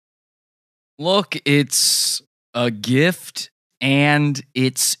Look, it's a gift and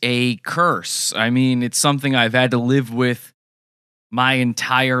it's a curse. I mean, it's something I've had to live with my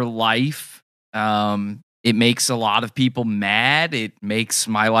entire life. It makes a lot of people mad. It makes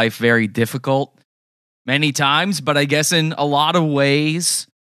my life very difficult many times, but I guess in a lot of ways,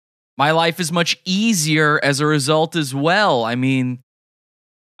 my life is much easier as a result as well. I mean,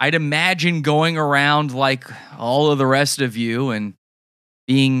 I'd imagine going around like all of the rest of you and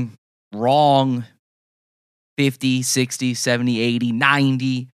being wrong 50, 60, 70, 80,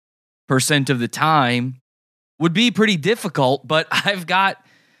 90% of the time would be pretty difficult, but I've got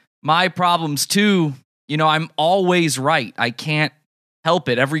my problems too. You know, I'm always right. I can't help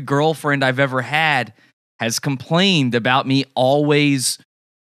it. Every girlfriend I've ever had has complained about me always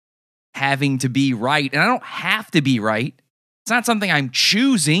having to be right, and I don't have to be right. It's not something I'm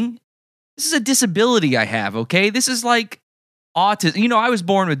choosing. This is a disability I have, okay? This is like autism. You know, I was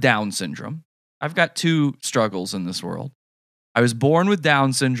born with Down syndrome. I've got two struggles in this world. I was born with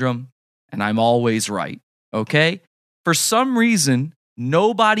Down syndrome, and I'm always right, okay? For some reason,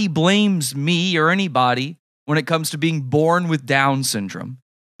 nobody blames me or anybody when it comes to being born with Down syndrome.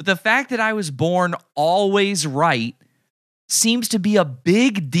 But the fact that I was born always right seems to be a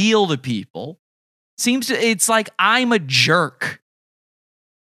big deal to people. It's like I'm a jerk.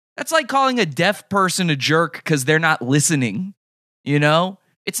 That's like calling a deaf person a jerk because they're not listening. You know?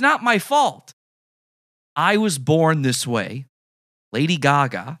 It's not my fault. I was born this way. Lady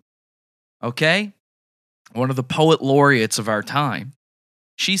Gaga, okay? One of the poet laureates of our time.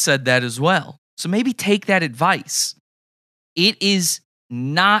 She said that as well. So maybe take that advice. It is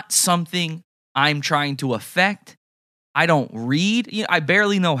not something I'm trying to affect. I don't read. You know, I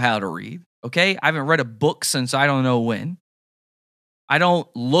barely know how to read, okay? I haven't read a book since I don't know when. I don't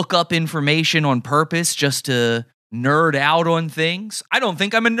look up information on purpose just to nerd out on things. I don't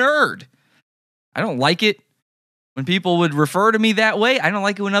think I'm a nerd. I don't like it when people would refer to me that way. I don't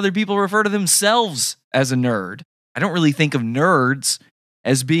like it when other people refer to themselves as a nerd. I don't really think of nerds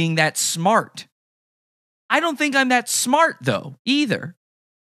as being that smart. I don't think I'm that smart, though, either.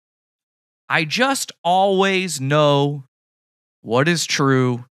 I just always know what is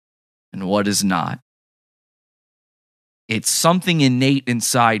true and what is not. It's something innate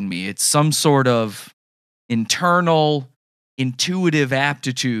inside me. It's some sort of internal, intuitive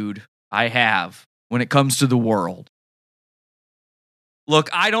aptitude I have when it comes to the world. Look,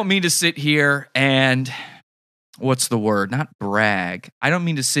 I don't mean to sit here and, what's the word? Not brag. I don't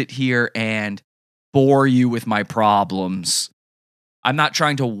mean to sit here and bore you with my problems. I'm not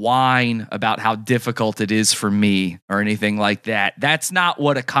trying to whine about how difficult it is for me or anything like that. That's not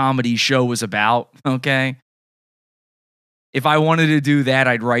what a comedy show is about, okay? If I wanted to do that,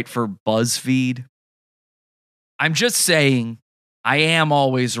 I'd write for BuzzFeed. I'm just saying, I am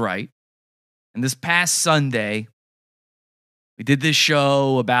always right. And this past Sunday, we did this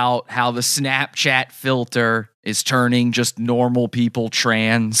show about how the Snapchat filter is turning just normal people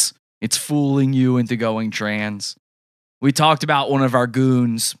trans. It's fooling you into going trans. We talked about one of our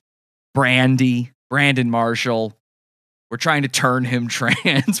goons, Brandon Marshall. We're trying to turn him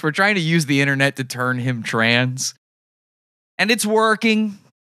trans. We're trying to use the internet to turn him trans. And it's working.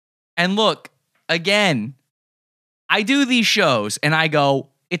 And look, again, I do these shows and I go,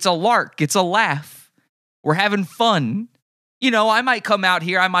 it's a lark, it's a laugh. We're having fun. You know, I might come out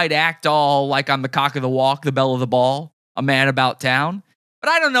here, I might act all like I'm the cock of the walk, the belle of the ball, a man about town. But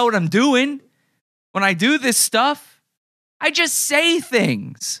I don't know what I'm doing. When I do this stuff, I just say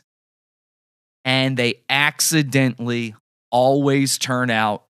things. And they accidentally always turn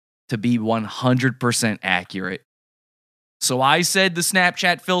out to be 100% accurate. So I said the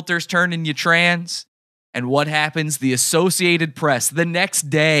Snapchat filter's turning you trans. And what happens? The Associated Press, the next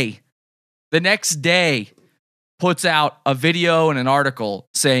day, puts out a video and an article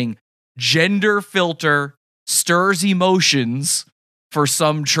saying gender filter stirs emotions for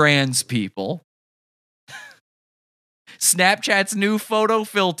some trans people. Snapchat's new photo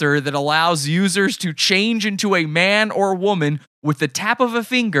filter that allows users to change into a man or woman with the tap of a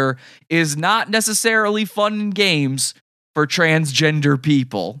finger is not necessarily fun and games for transgender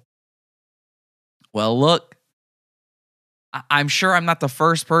people. Well, look, I'm sure I'm not the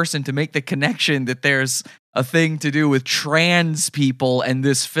first person to make the connection that there's a thing to do with trans people and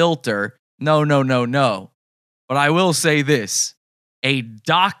this filter. No. But I will say this. A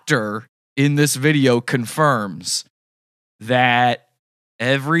doctor in this video confirms that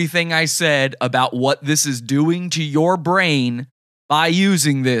everything I said about what this is doing to your brain by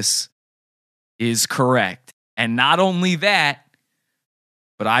using this is correct. And not only that,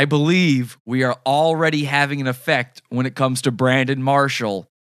 but I believe we are already having an effect when it comes to Brandon Marshall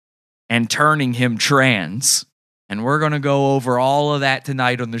and turning him trans. And we're going to go over all of that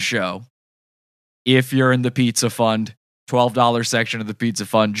tonight on the show. If you're in the Pizza Fund, $12 section of the Pizza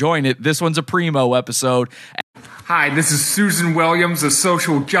Fund, join it. This one's a primo episode. Hi, this is Susan Williams, a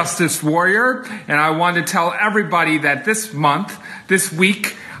social justice warrior, and I want to tell everybody that this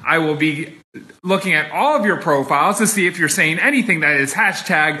week, I will be looking at all of your profiles to see if you're saying anything that is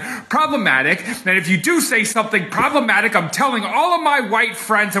hashtag problematic. And if you do say something problematic, I'm telling all of my white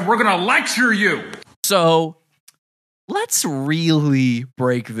friends and we're going to lecture you. So let's really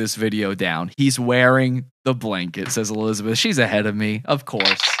break this video down. He's wearing the blanket, says Elizabeth. She's ahead of me, of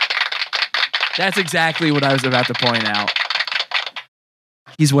course. That's exactly what I was about to point out.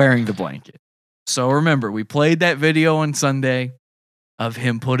 He's wearing the blanket. So remember, we played that video on Sunday of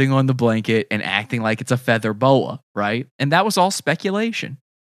him putting on the blanket and acting like it's a feather boa, right? And that was all speculation.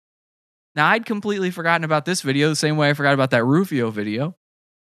 Now, I'd completely forgotten about this video the same way I forgot about that Rufio video.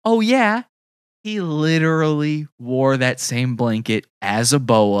 Oh, yeah. He literally wore that same blanket as a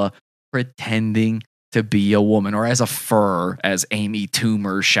boa, pretending to be a woman, or as a fur, as Amy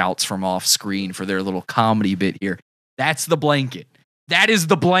Toomer shouts from off screen for their little comedy bit here. That's the blanket. That is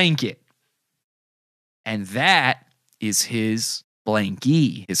the blanket. And that is his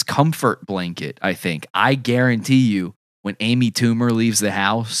blankie, his comfort blanket, I think. I guarantee you, when Amy Toomer leaves the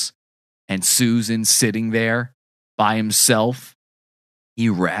house and Susan's sitting there by himself, he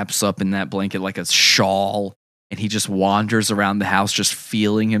wraps up in that blanket like a shawl, and he just wanders around the house just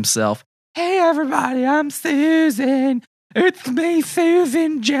feeling himself. Hey, everybody, I'm Susan. It's me,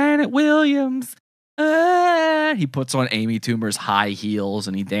 Susan Janet Williams. He puts on Amy Toomer's high heels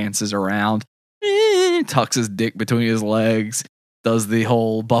and he dances around. Tucks his dick between his legs. Does the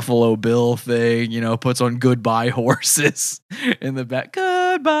whole Buffalo Bill thing, puts on Goodbye Horses in the back.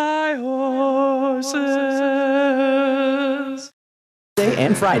 Goodbye Horses.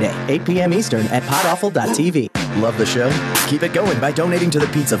 And Friday, 8 p.m. Eastern at podawful.tv. Love the show? Keep it going by donating to the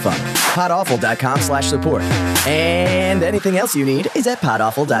Pizza Fund. podawful.com/support. And anything else you need is at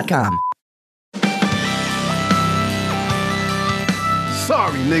podawful.com.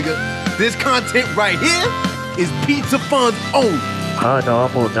 Sorry, nigga. This content right here is Pizza Fund's own.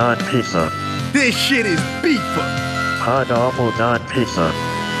 podawful.pizza. This shit is beefer. podawful.pizza.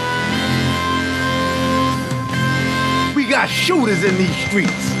 We got shooters in these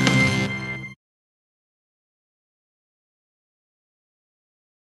streets.